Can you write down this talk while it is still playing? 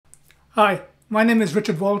Hi, my name is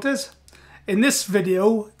Richard Walters. In this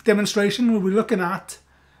video demonstration we'll be looking at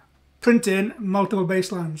printing multiple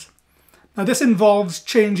baselines. Now this involves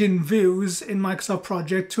changing views in Microsoft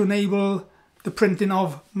Project to enable the printing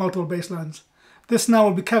of multiple baselines. This now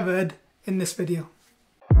will be covered in this video.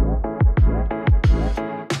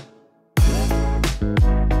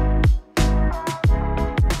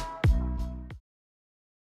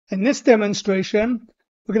 In this demonstration,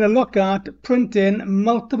 we're going to look at printing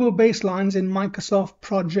multiple baselines in Microsoft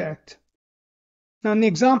Project. Now, in the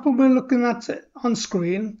example we're looking at on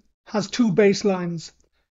screen has two baselines.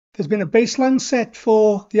 There's been a baseline set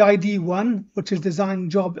for the ID1, which is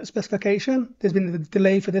design job specification. There's been a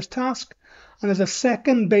delay for this task. And there's a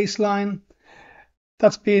second baseline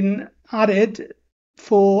that's been added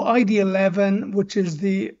for ID11, which is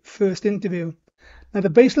the first interview. Now, the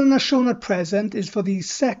baseline that's shown at present is for the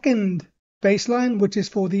second baseline, which is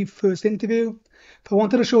for the first interview. If I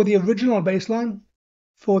wanted to show the original baseline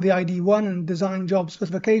for the ID1 and design job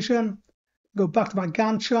specification, go back to my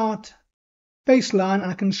Gantt chart, baseline, and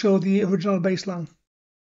I can show the original baseline.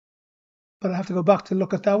 But I have to go back to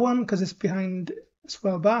look at that one because it's behind, it's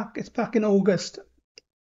well back. It's back in August.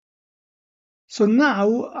 So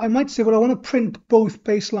now I might say, well, I want to print both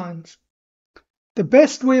baselines. The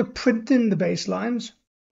best way of printing the baselines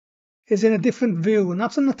is in a different view, and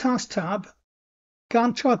that's in the Task tab,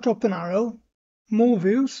 Gantt chart drop-down arrow, More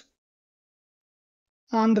Views,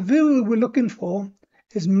 and the view we're looking for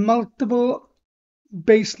is Multiple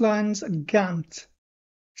Baselines Gantt.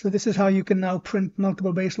 So this is how you can now print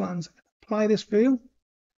multiple baselines. Apply this view.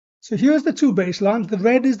 So here's the two baselines. The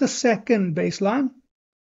red is the second baseline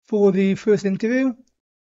for the first interview,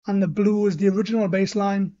 and the blue is the original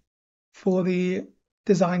baseline for the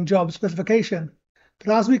design job specification.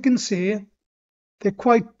 But as we can see, they're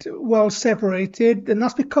quite well separated, and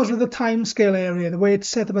that's because of the timescale area, the way it's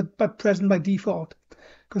set up at present by default.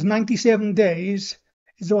 Because 97 days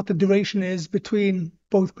is what the duration is between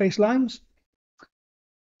both baselines.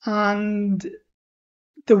 And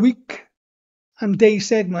the week and day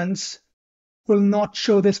segments will not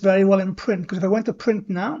show this very well in print, because if I went to print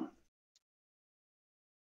now,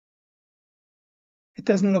 it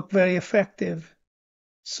doesn't look very effective.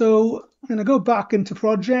 So I'm going to go back into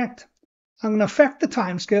Project. I'm going to affect the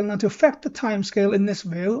timescale. Now, to affect the timescale in this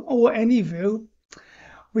view or any view,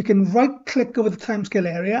 we can right-click over the timescale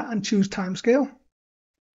area and choose timescale.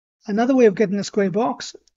 Another way of getting this grey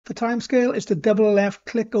box for timescale is to double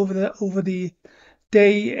left-click over the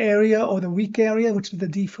day area or the week area, which is the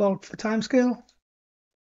default for timescale,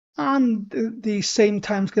 and the same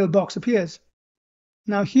timescale box appears.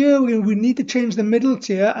 Now here we need to change the middle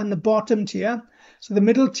tier and the bottom tier. So the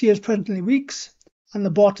middle tier is presently weeks, and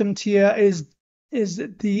the bottom tier is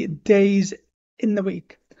the days in the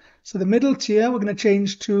week. So the middle tier we're going to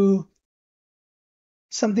change to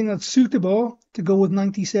something that's suitable to go with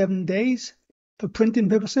 97 days for printing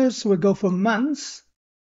purposes. So we'll go for months,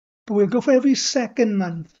 but we'll go for every second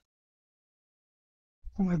month.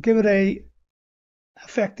 And we'll give it a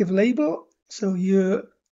effective label. So the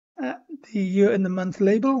year and the month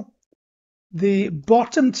label. The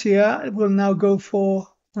bottom tier will now go for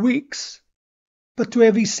weeks, but to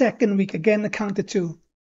every second week, again, a count to 2.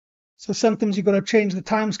 So sometimes you've got to change the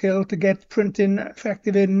timescale to get printing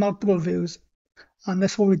effective in multiple views. And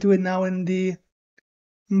that's what we're doing now in the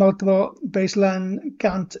multiple baseline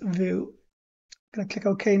Gantt view. I'm going to click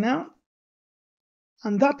OK now.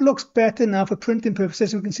 And that looks better now for printing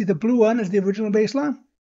purposes. We can see the blue one is the original baseline.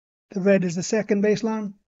 The red is the second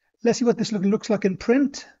baseline. Let's see what this looks like in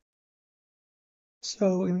print.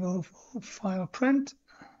 So we're going to go for File, Print.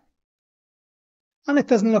 And it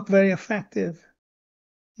doesn't look very effective.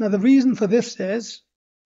 Now the reason for this is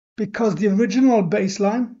because the original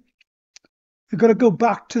baseline, we've got to go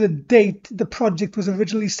back to the date the project was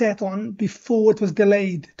originally set on before it was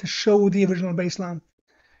delayed to show the original baseline.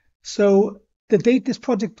 So the date this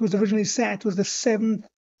project was originally set was the 7th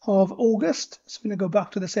of August. So we're going to go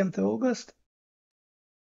back to the 7th of August.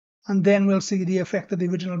 And then we'll see the effect of the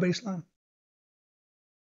original baseline.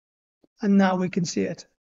 And now we can see it.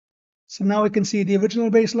 So now we can see the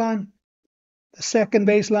original baseline, the second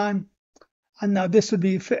baseline, and now this would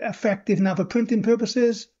be effective now for printing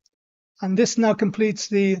purposes. And this now completes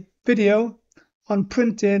the video on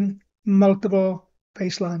printing multiple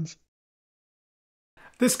baselines.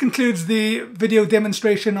 This concludes the video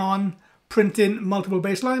demonstration on printing multiple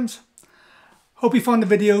baselines. Hope you found the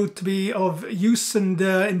video to be of use and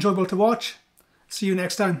enjoyable to watch. See you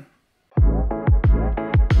next time.